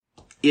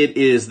It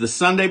is the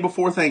Sunday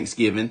before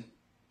Thanksgiving,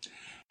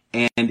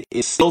 and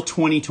it's still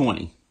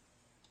 2020.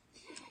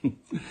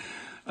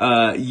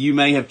 You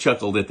may have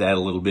chuckled at that a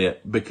little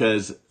bit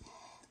because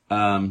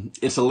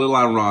it's a little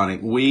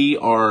ironic. We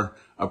are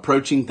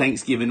approaching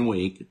Thanksgiving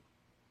week,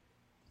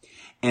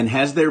 and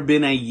has there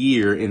been a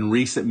year in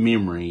recent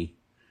memory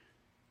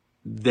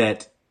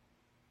that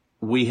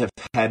we have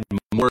had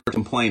more to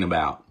complain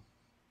about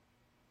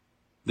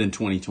than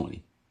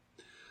 2020?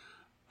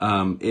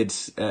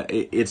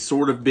 It's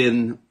sort of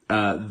been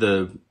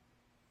the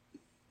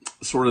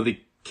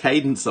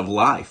cadence of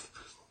life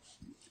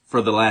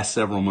for the last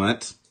several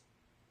months,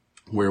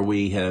 where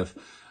we have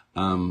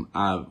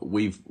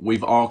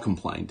we've all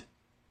complained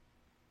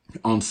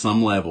on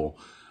some level.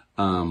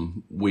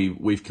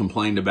 We've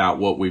complained about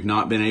what we've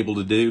not been able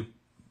to do.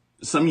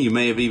 Some of you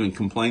may have even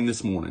complained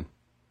this morning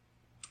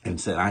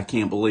and said, "I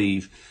can't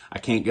believe I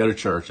can't go to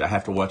church. I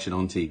have to watch it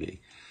on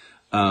TV."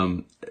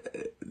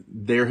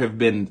 There have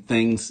been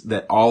things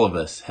that all of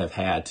us have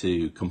had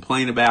to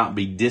complain about,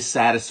 be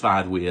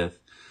dissatisfied with.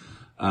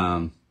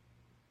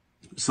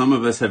 Some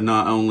of us have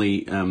not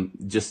only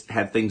just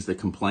had things to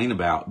complain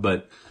about,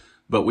 but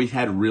we've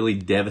had really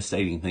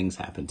devastating things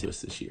happen to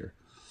us this year.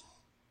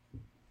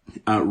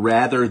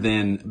 Rather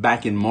than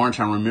back in March,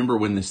 I remember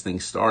when this thing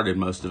started,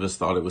 most of us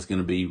thought it was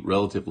going to be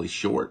relatively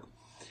short.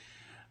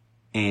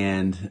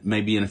 And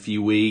maybe in a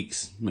few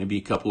weeks, maybe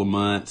a couple of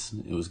months,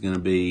 it was going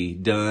to be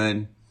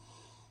done.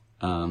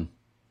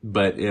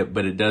 But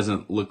it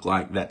doesn't look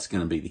like that's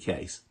going to be the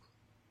case.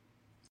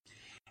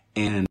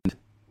 And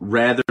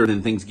rather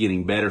than things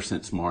getting better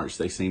since March,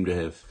 they seem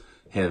to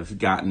have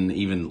gotten,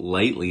 even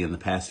lately in the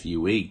past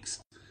few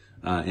weeks,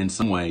 in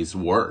some ways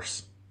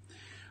worse.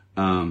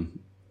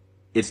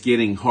 It's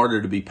getting harder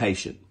to be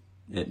patient,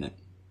 isn't it?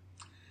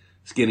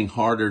 It's getting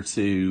harder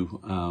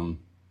to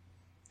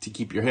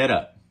keep your head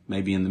up,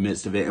 maybe in the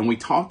midst of it. And we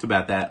talked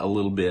about that a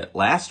little bit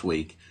last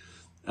week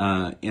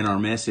in our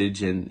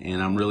message, and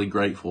I'm really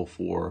grateful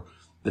for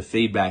the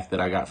feedback that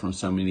I got from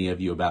so many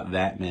of you about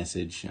that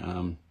message.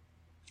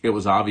 It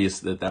was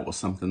obvious that was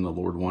something the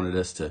Lord wanted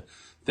us to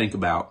think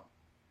about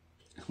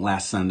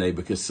last Sunday,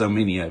 because so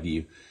many of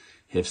you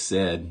have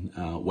said,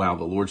 wow,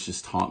 the Lord's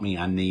just taught me.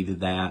 I needed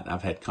that.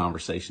 I've had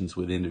conversations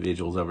with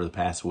individuals over the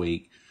past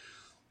week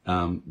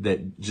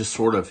that just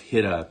sort of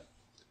hit a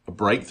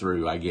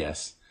breakthrough, I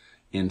guess,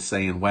 in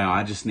saying, wow,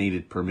 I just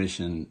needed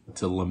permission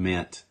to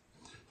lament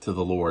to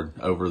the Lord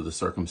over the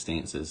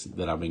circumstances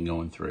that I've been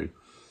going through.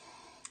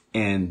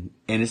 And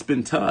it's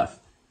been tough.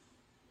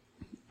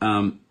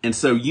 And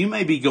so you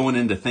may be going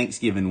into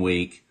Thanksgiving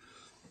week,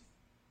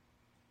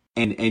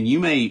 and you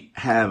may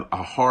have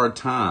a hard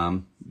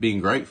time being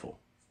grateful.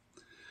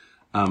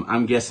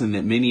 I'm guessing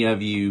that many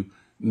of you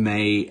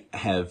may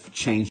have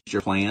changed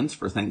your plans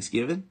for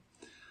Thanksgiving.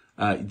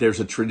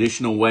 There's a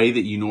traditional way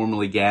that you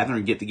normally gather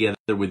and get together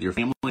with your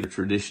family. There are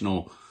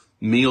traditional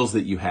meals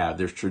that you have.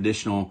 There's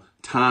traditional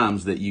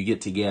times that you get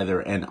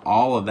together, and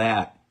all of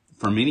that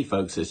for many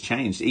folks has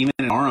changed. Even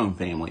in our own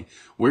family,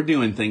 we're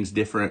doing things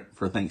different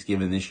for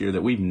Thanksgiving this year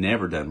that we've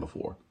never done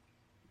before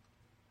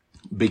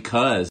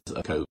because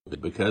of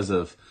COVID, because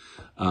of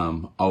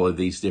all of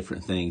these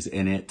different things,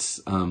 and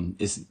it's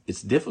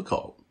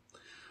difficult.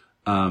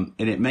 And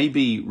it may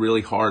be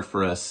really hard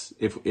for us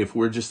if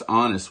we're just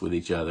honest with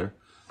each other.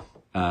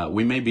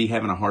 We may be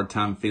having a hard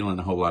time feeling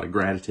a whole lot of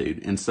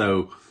gratitude. And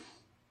so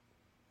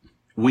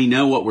we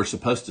know what we're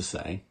supposed to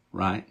say,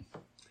 right?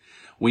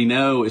 We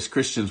know as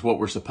Christians what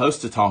we're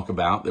supposed to talk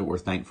about that we're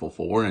thankful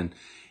for.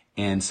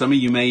 And some of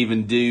you may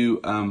even do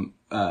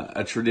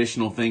a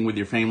traditional thing with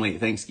your family at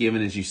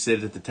Thanksgiving as you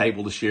sit at the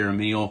table to share a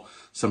meal.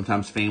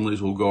 Sometimes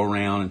families will go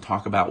around and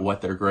talk about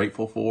what they're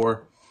grateful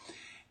for.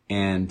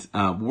 And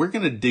we're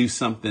going to do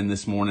something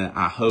this morning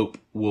I hope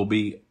will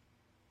be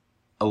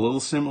a little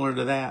similar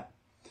to that.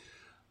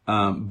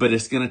 But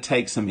it's going to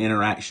take some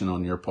interaction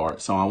on your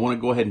part. So I want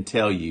to go ahead and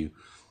tell you,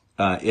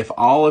 if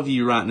all of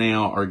you right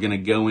now are going to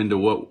go into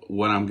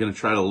what I'm going to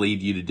try to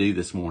lead you to do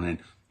this morning,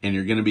 and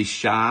you're going to be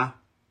shy,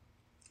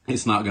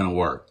 it's not going to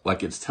work.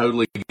 Like it's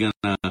totally going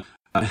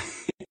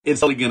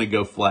to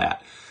go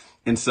flat.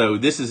 And so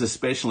this is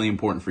especially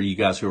important for you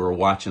guys who are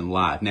watching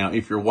live. Now,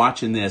 if you're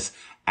watching this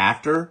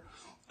after,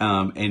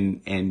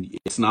 and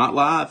it's not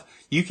live,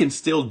 you can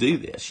still do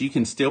this. You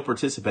can still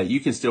participate.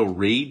 You can still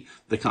read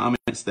the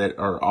comments that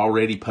are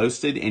already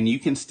posted, and you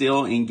can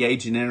still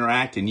engage and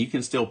interact, and you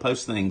can still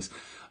post things.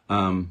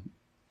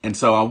 And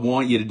so I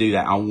want you to do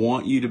that. I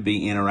want you to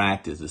be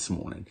interactive this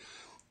morning.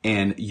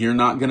 And you're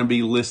not going to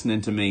be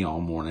listening to me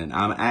all morning.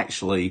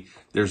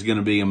 There's going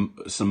to be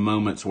some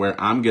moments where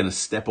I'm going to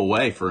step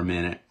away for a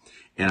minute,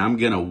 and I'm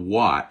going to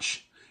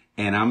watch,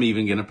 and I'm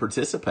even going to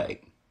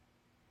participate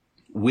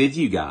with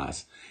you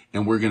guys.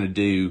 And we're going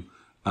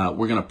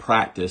to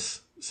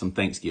practice some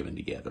Thanksgiving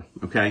together.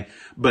 Okay.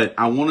 But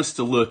I want us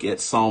to look at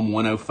Psalm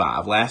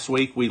 105. Last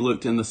week we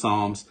looked in the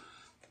Psalms,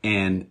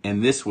 and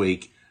this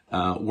week,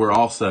 we're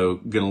also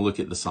going to look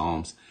at the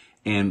Psalms.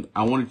 And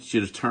I wanted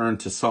you to turn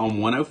to Psalm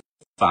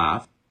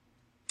 105.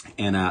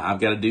 And I've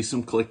got to do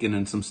some clicking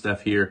and some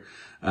stuff here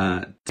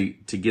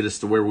to get us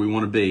to where we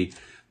want to be.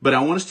 But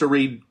I want us to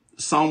read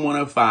Psalm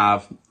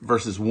 105,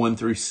 verses 1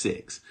 through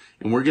 6.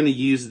 And we're going to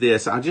use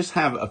this. I just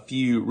have a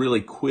few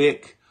really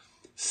quick,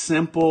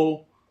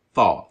 simple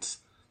thoughts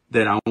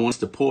that I want us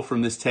to pull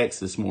from this text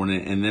this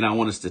morning. And then I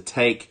want us to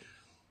take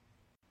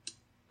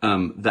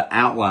the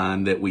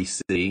outline that we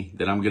see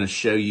that I'm going to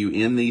show you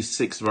in these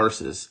 6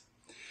 verses.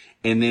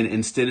 And then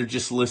instead of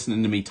just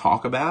listening to me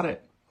talk about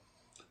it,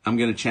 I'm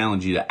going to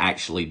challenge you to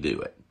actually do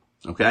it.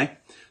 Okay?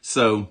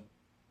 So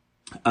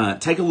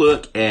take a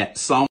look at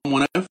Psalm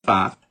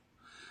 105,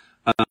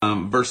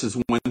 verses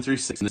 1 through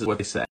 6. And this is what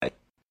they say.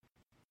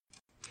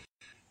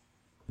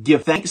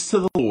 Give thanks to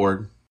the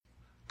Lord.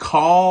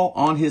 Call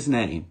on his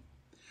name.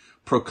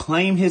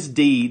 Proclaim his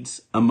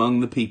deeds among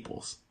the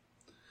peoples.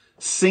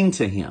 Sing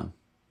to him.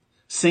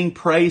 Sing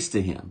praise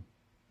to him.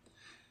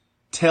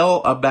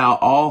 Tell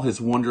about all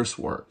his wondrous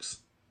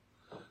works.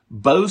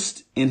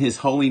 Boast in his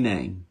holy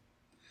name.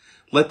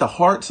 Let the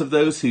hearts of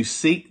those who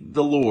seek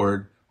the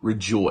Lord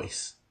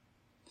rejoice.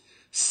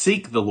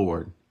 Seek the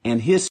Lord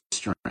and his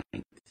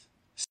strength.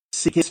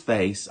 Seek his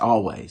face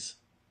always.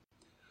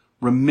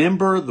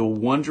 Remember the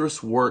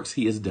wondrous works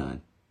he has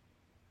done,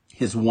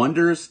 his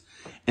wonders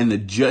and the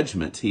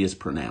judgments he has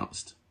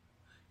pronounced.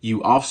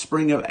 You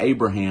offspring of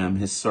Abraham,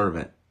 his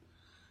servant,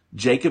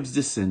 Jacob's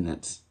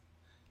descendants,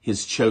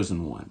 his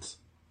chosen ones.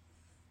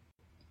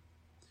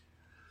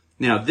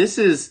 Now, this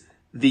is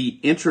the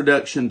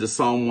introduction to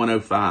Psalm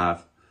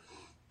 105.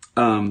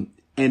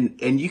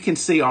 And you can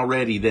see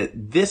already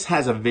that this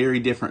has a very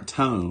different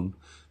tone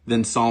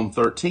than Psalm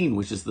 13,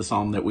 which is the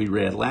psalm that we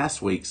read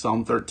last week.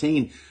 Psalm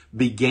 13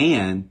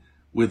 began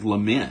with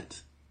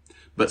lament,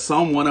 but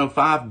Psalm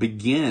 105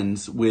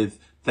 begins with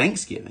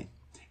thanksgiving,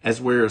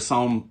 as where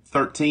Psalm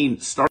 13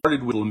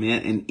 started with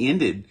lament and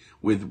ended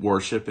with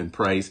worship and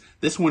praise.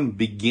 This one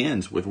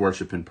begins with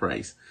worship and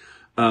praise.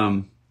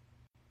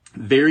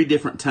 Very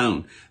different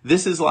tone.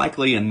 This is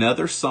likely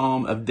another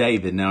Psalm of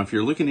David. Now, if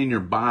you're looking in your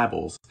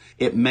Bibles,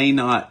 it may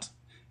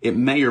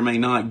or may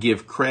not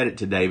give credit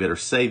to David or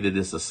say that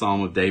it's a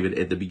Psalm of David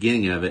at the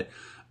beginning of it.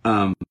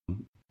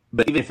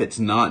 But even if it's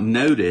not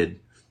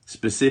noted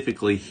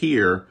specifically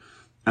here,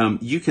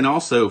 you can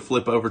also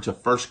flip over to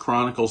 1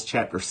 Chronicles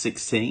chapter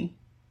 16.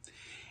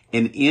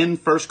 And in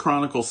 1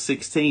 Chronicles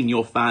 16,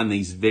 you'll find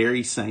these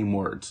very same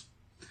words.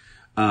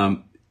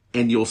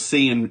 And you'll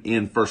see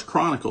in 1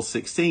 Chronicles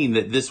 16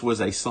 that this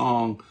was a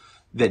song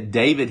that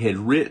David had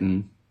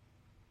written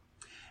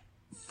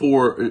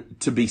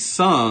to be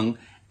sung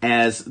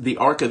as the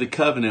Ark of the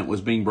Covenant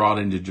was being brought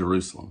into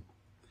Jerusalem.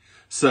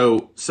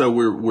 So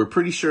we're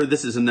pretty sure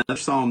this is another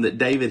psalm that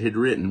David had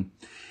written.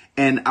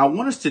 And I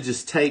want us to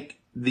just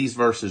take these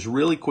verses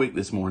really quick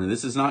this morning.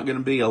 This is not going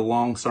to be a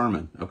long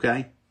sermon,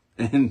 okay?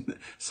 And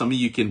some of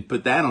you can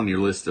put that on your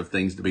list of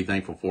things to be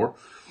thankful for.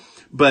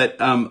 But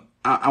I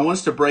want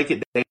us to break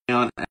it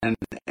down, and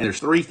there's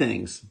 3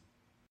 things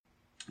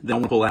that I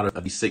want to pull out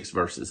of these 6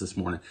 verses this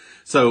morning.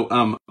 So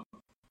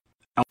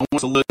I want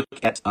to look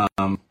at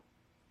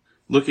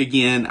look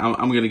again.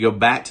 I'm going to go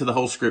back to the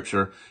whole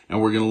scripture,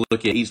 and we're going to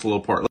look at each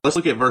little part. Let's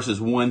look at verses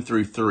 1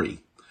 through 3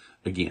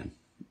 again.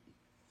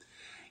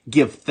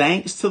 Give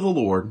thanks to the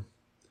Lord,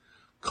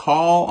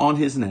 call on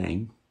his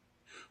name,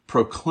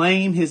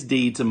 proclaim his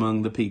deeds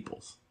among the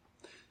peoples.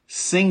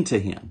 Sing to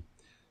him,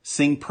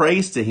 sing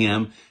praise to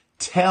him,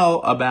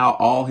 tell about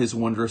all his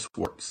wondrous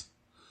works.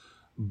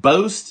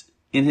 Boast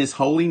in his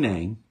holy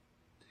name.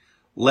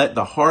 Let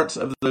the hearts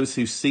of those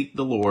who seek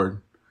the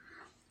Lord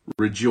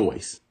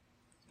rejoice.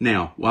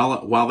 Now,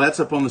 while that's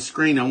up on the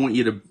screen, I want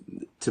you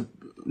to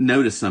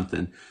notice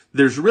something.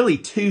 There's really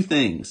 2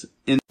 things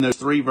in those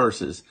 3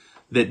 verses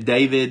that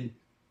David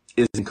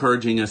is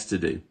encouraging us to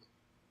do.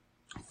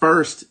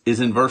 First is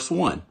in verse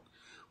 1.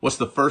 What's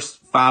the first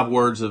 5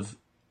 words of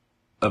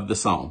the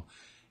psalm?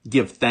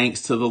 Give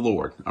thanks to the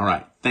Lord. All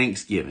right,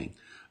 thanksgiving,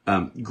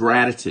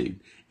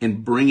 gratitude,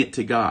 and bring it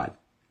to God.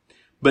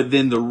 But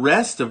then the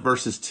rest of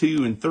verses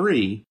 2 and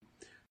 3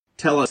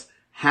 tell us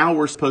how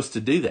we're supposed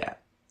to do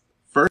that.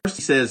 First,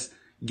 he says,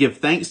 give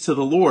thanks to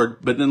the Lord,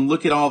 but then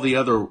look at all the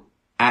other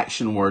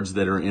action words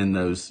that are in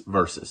those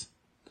verses.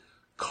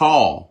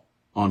 Call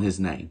on his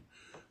name.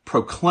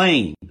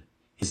 Proclaim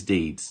his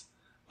deeds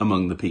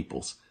among the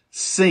peoples.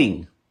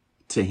 Sing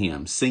to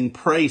him. Sing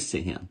praise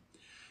to him.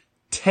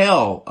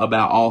 Tell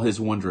about all his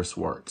wondrous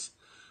works.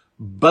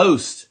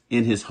 Boast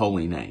in his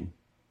holy name.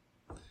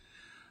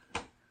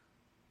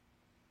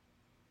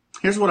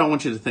 Here's what I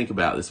want you to think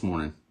about this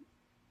morning.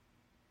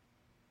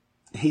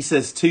 He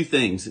says 2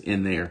 things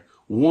in there.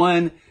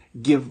 1,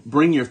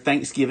 bring your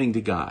thanksgiving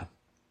to God.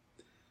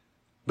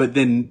 But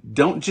then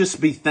don't just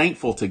be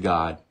thankful to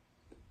God,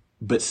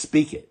 but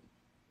speak it.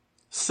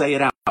 Say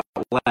it out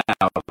loud.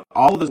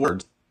 All of those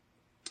words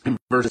in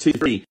verse 2,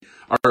 3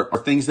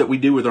 are things that we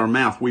do with our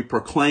mouth. We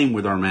proclaim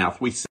with our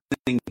mouth. We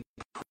sing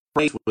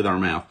praise with our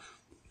mouth.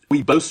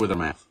 We boast with our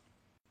mouth.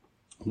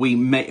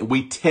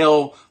 We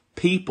tell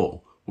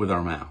people with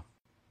our mouth.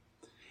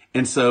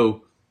 And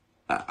so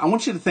I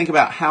want you to think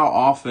about how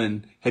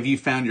often have you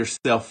found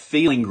yourself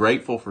feeling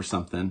grateful for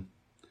something,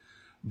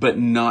 but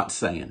not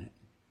saying it.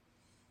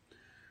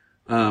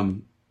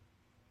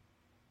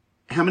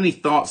 How many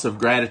thoughts of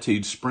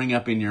gratitude spring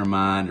up in your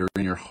mind or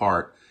in your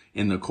heart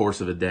in the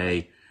course of a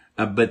day,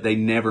 but they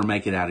never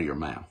make it out of your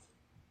mouth?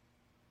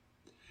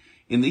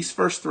 In these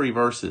first 3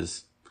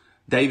 verses,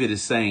 David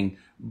is saying,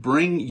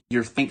 bring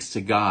your thanks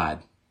to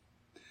God,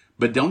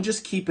 but don't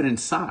just keep it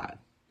inside.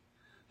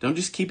 Don't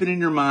just keep it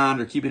in your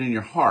mind or keep it in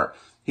your heart.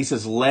 He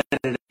says, let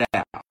it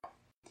out.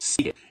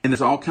 See it. And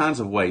there's all kinds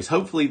of ways.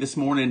 Hopefully this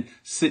morning,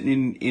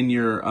 sitting in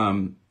your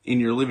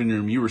living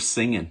room, you were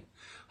singing.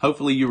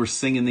 Hopefully you were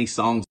singing these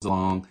songs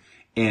along,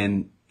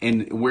 and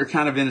we're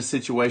kind of in a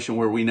situation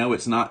where we know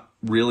it's not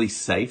really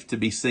safe to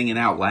be singing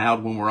out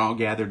loud when we're all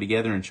gathered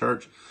together in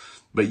church,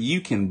 but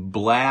you can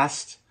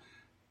blast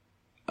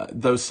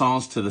those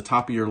songs to the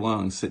top of your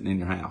lungs sitting in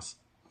your house.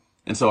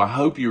 And so I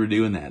hope you were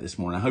doing that this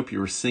morning. I hope you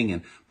were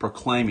singing,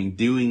 proclaiming,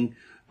 doing,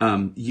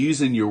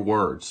 using your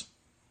words.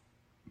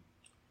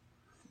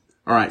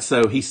 All right,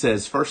 so he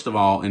says, first of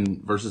all,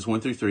 in verses 1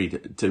 through 3,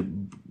 to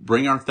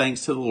bring our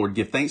thanks to the Lord,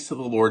 give thanks to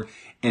the Lord,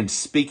 and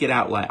speak it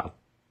out loud.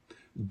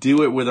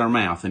 Do it with our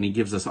mouth. And he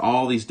gives us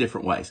all these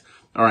different ways.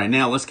 All right,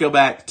 now let's go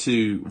back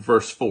to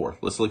verse 4.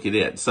 Let's look at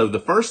it. So the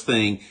first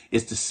thing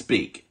is to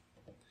speak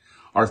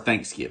our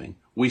thanksgiving.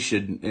 We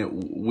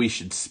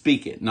should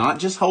speak it, not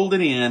just hold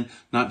it in,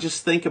 not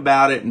just think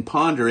about it and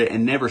ponder it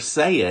and never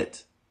say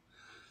it,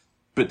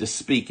 but to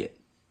speak it.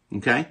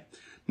 Okay?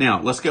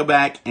 Now, let's go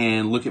back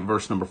and look at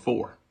verse number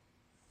 4.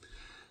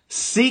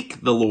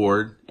 Seek the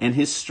Lord and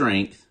his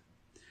strength.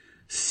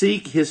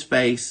 Seek his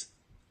face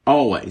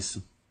always.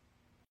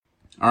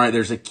 All right,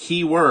 there's a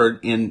key word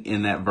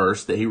in that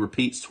verse that he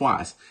repeats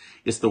twice.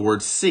 It's the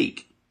word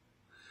seek.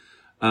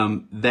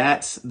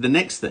 That's the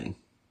next thing.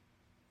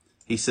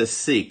 He says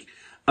seek.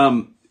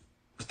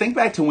 Think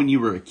back to when you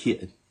were a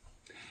kid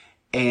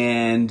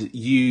and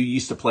you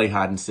used to play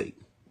hide and seek,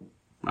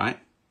 right?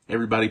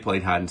 Everybody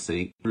played hide and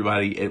seek.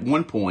 Everybody, at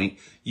one point,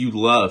 you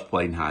loved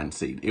playing hide and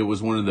seek. It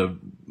was one of the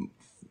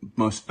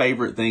most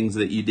favorite things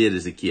that you did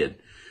as a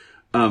kid.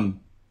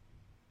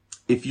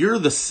 If you're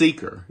the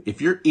seeker,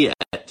 if you're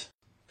it,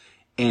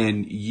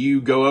 and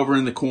you go over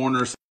in the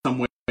corner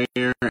somewhere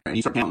and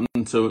you start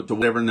counting to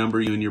whatever number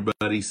you and your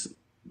buddies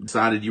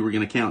decided you were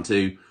going to count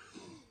to,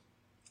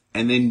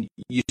 and then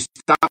you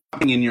stop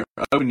and you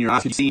open your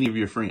eyes to see any of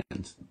your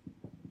friends.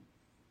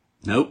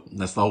 Nope,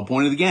 that's the whole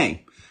point of the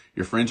game.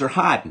 Your friends are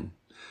hiding.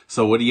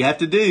 So what do you have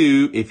to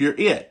do if you're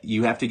it?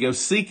 You have to go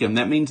seek them.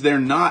 That means they're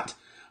not,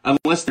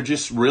 unless they're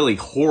just really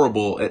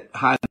horrible at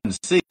hide and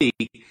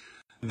seek,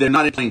 they're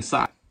not in plain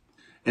sight.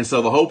 And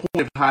so the whole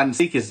point of hide and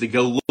seek is to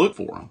go look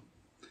for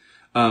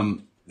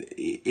them.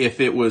 If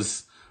it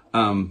was,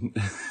 like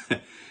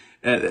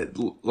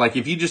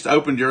if you just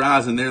opened your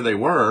eyes and there they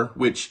were,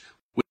 which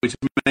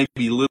may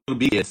be little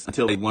bits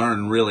until they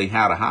learn really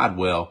how to hide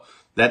well.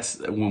 That's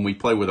when we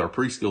play with our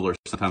preschoolers.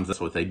 Sometimes that's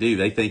what they do.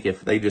 They think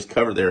if they just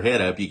cover their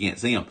head up, you can't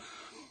see them.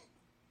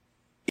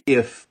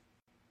 If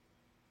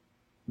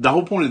the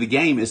whole point of the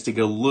game is to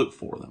go look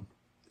for them,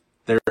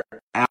 they're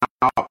out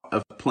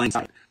of plain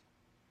sight.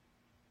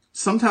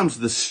 Sometimes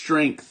the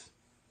strength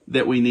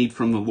that we need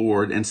from the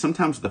Lord, and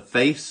sometimes the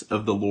face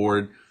of the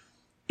Lord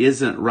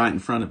isn't right in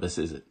front of us,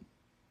 is it?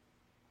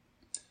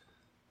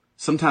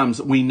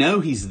 Sometimes we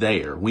know he's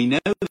there. We know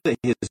that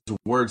his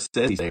word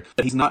says he's there,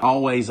 but he's not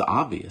always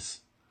obvious.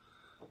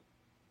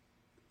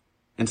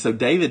 And so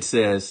David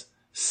says,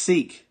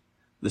 seek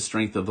the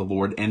strength of the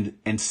Lord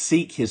and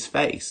seek his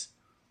face.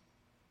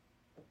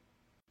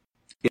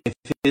 If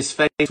his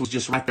face was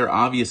just right there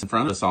obvious in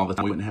front of us all the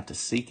time, we wouldn't have to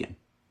seek him.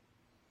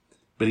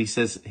 But he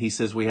says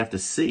we have to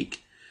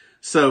seek.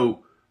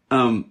 So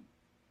I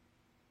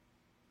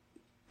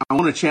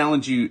want to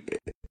challenge you.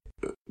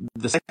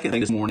 The second thing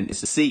this morning is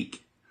to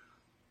seek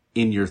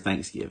in your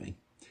thanksgiving.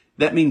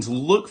 That means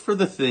look for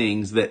the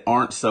things that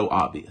aren't so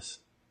obvious.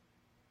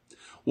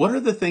 What are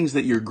the things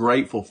that you're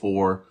grateful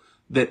for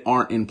that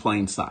aren't in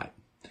plain sight?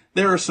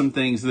 There are some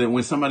things that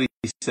when somebody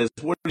says,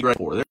 what are you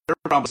grateful for? There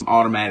are probably some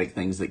automatic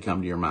things that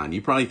come to your mind.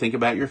 You probably think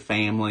about your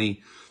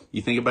family.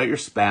 You think about your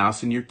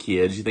spouse and your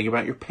kids. You think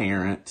about your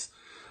parents.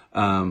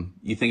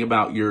 You think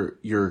about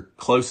your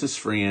closest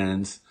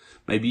friends.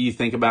 Maybe you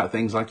think about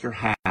things like your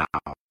house.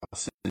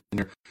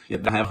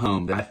 And I have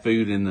home. I have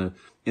food in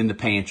the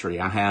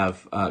pantry. I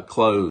have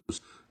clothes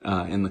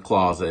in the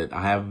closet.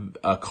 I have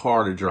a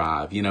car to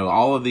drive. You know,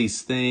 all of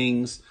these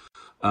things.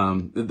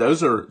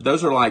 Those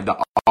are like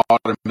the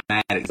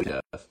automatic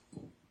stuff.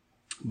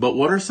 But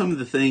what are some of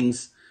the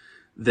things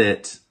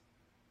that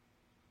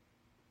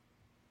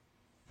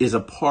is a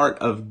part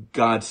of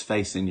God's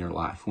face in your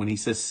life? When he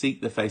says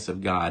seek the face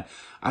of God,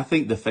 I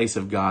think the face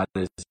of God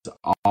is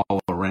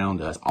all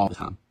around us all the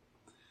time.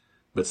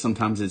 But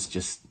sometimes it's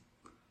just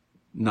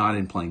not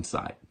in plain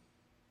sight.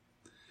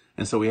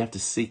 And so we have to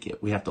seek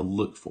it. We have to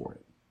look for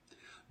it.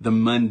 The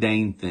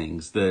mundane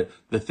things, the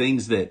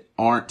things that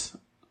aren't,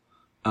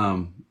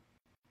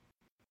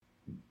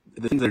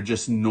 the things that are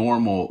just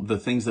normal, the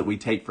things that we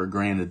take for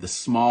granted, the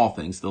small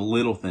things, the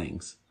little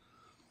things,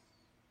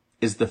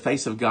 is the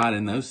face of God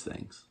in those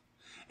things.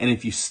 And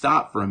if you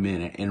stop for a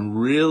minute and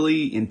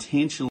really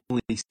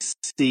intentionally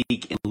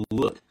seek and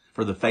look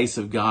for the face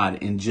of God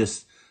in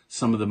just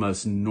some of the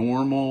most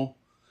normal,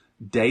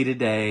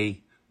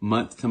 day-to-day,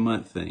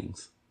 month-to-month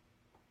things,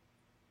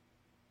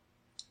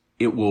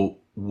 it will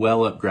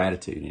well up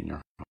gratitude in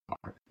your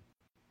heart.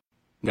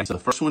 Okay, so the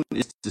first one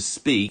is to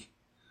speak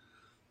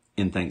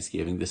in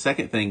thanksgiving. The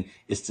second thing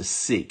is to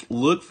seek.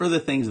 Look for the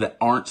things that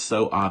aren't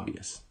so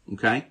obvious.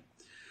 Okay?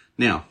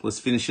 Now, let's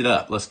finish it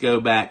up. Let's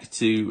go back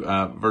to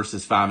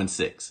verses 5 and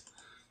 6.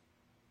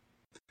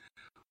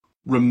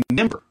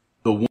 Remember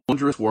the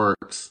wondrous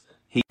works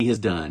he has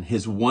done,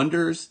 his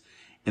wonders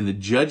and the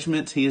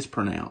judgments he has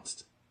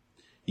pronounced.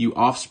 You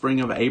offspring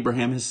of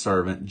Abraham, his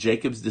servant,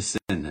 Jacob's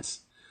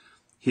descendants,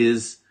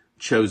 his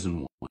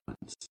chosen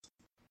ones.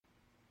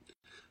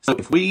 So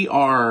if we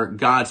are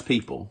God's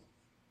people,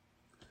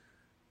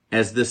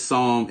 as this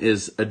psalm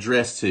is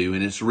addressed to,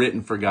 and it's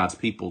written for God's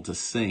people to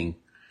sing,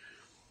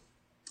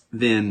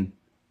 then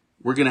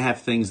we're going to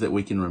have things that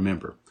we can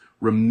remember.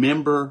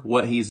 Remember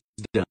what he's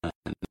done.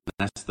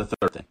 That's the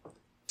third thing.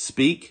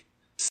 Speak,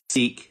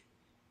 seek,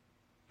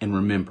 and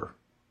remember.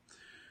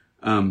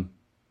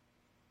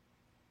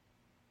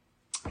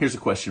 Here's a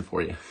question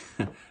for you.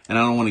 And I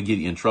don't want to get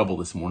you in trouble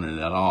this morning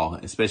at all,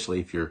 especially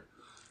if you're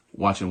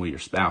watching with your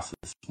spouse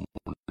this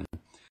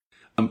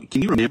morning.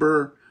 Can you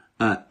remember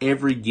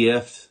every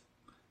gift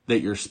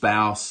that your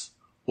spouse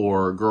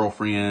or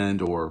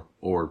girlfriend or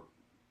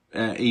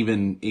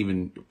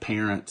even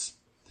parents,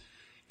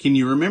 can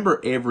you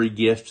remember every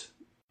gift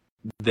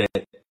that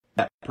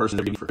person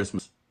gave you for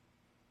Christmas?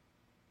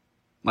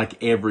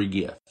 Like every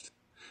gift.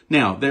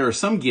 Now, there are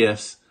some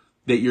gifts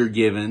that you're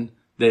given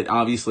that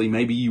obviously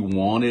maybe you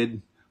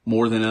wanted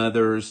more than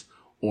others,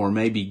 or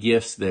maybe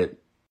gifts that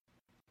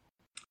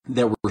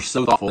were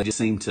so thoughtful they just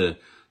seemed to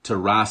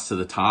rise to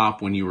the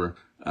top when you're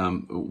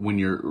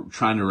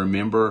trying to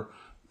remember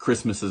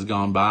Christmas has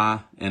gone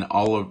by and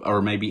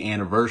or maybe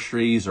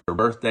anniversaries or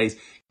birthdays.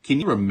 Can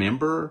you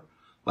remember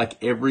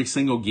like every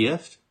single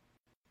gift?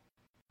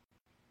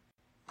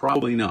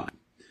 Probably not.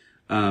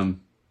 And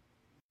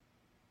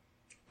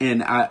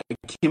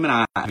Kim and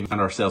I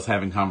found ourselves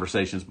having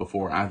conversations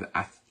before. I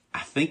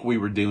think we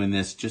were doing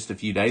this just a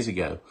few days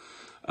ago,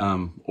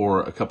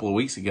 or a couple of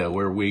weeks ago,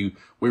 where we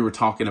were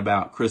talking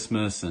about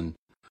Christmas and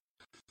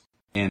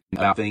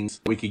about things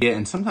we could get.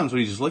 And sometimes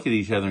we just look at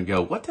each other and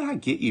go, what did I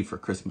get you for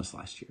Christmas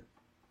last year?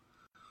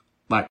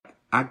 Like,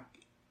 I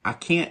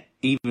can't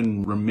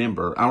even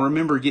remember. I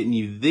remember getting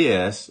you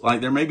this.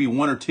 Like, there may be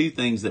one or two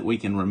things that we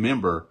can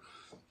remember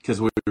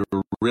because we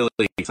were really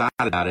excited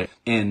about it.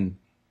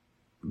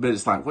 But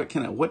it's like,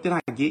 what did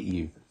I get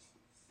you?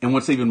 And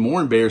what's even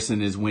more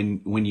embarrassing is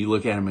when you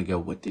look at them and go,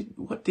 what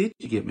did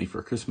you get me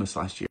for Christmas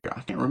last year?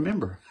 I can't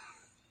remember.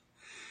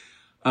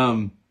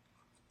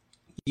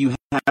 You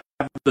have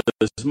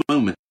those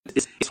moments.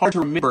 It's hard to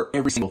remember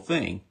every single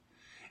thing.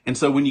 And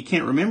so when you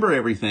can't remember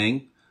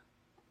everything,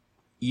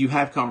 you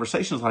have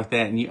conversations like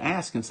that and you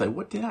ask and say,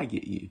 what did I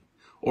get you?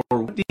 Or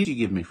what did you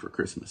give me for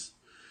Christmas?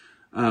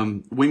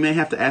 We may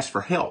have to ask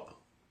for help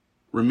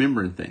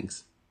remembering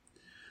things.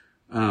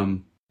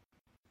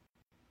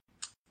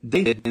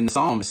 David in the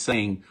Psalm is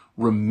saying,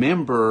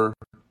 remember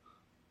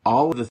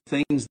all of the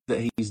things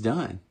that he's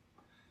done.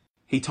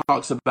 He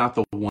talks about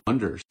the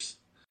wonders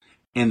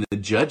and the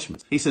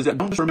judgments. He says,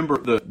 don't just remember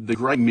the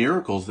great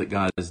miracles that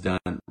God has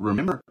done.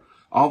 Remember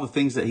all the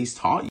things that he's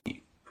taught you.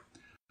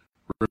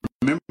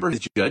 Remember his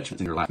judgments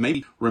in your life.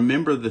 Maybe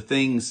remember the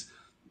things,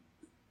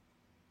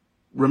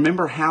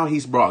 remember how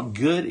he's brought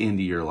good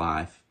into your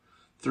life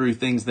through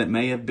things that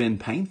may have been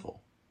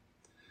painful.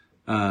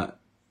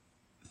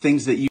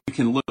 Things that you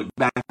can look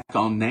back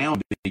on now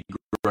and be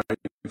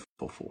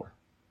grateful for.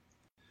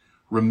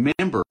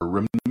 Remember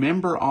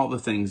all the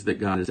things that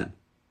God has done.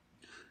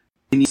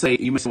 And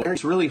you may say, well,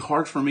 it's really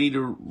hard for me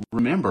to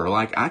remember.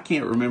 Like, I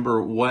can't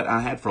remember what I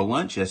had for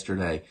lunch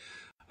yesterday.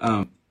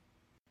 I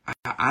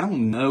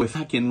don't know if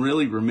I can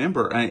really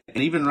remember. And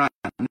even right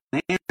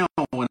now,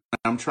 when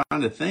I'm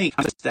trying to think,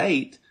 I'm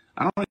state,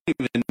 I don't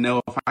even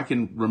know if I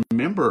can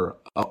remember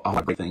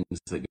all the things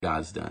that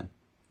God's done.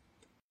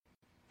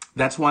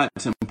 That's why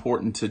it's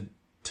important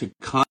to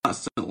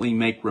constantly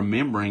make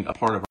remembering a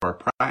part of our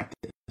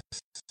practice.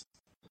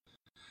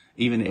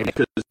 Even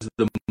because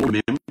the more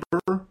we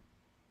remember,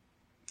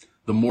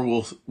 the more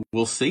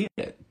we'll see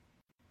it.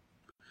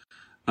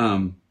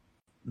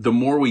 The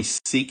more we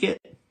seek it,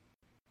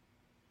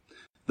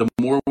 the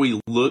more we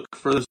look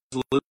for those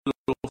little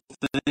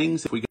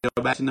things. If we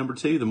go back to number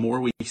 2, the more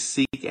we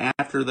seek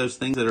after those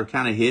things that are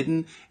kind of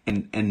hidden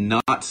and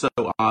not so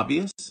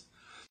obvious,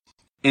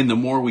 and the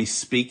more we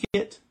speak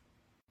it,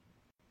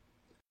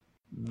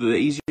 the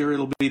easier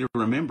it'll be to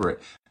remember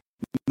it.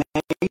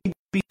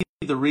 Maybe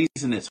the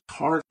reason it's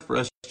hard for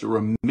us to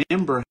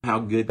remember how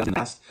good God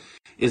is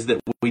is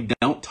that we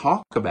don't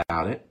talk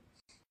about it,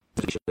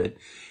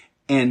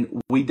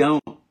 and we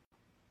don't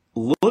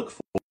look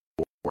for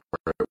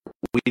it.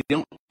 We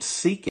don't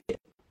seek it.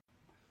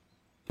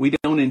 We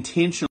don't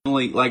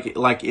intentionally,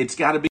 like it's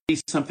got to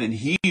be something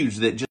huge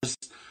that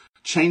just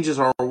changes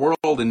our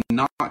world and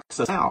knocks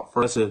us out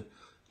for us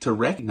to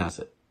recognize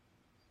it.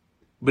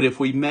 But if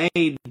we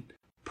made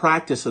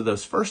practice of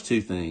those first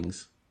two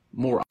things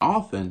more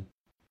often,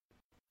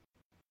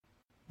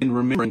 then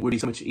remembering would be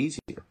so much easier.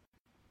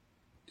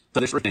 So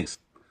there's three things.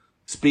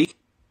 Speak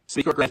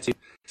our gratitude,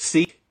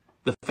 seek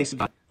the face of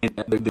God, and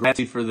the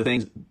gratitude for the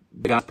things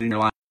that God's put in your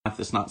life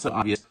that's not so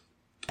obvious,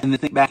 and then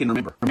think back and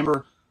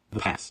remember the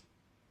past.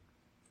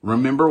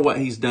 Remember what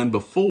He's done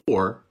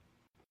before,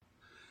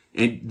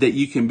 and that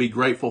you can be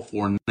grateful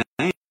for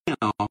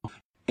now,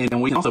 and then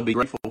we can also be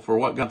grateful for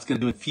what God's going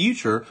to do in the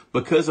future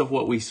because of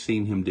what we've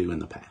seen Him do in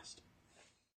the past.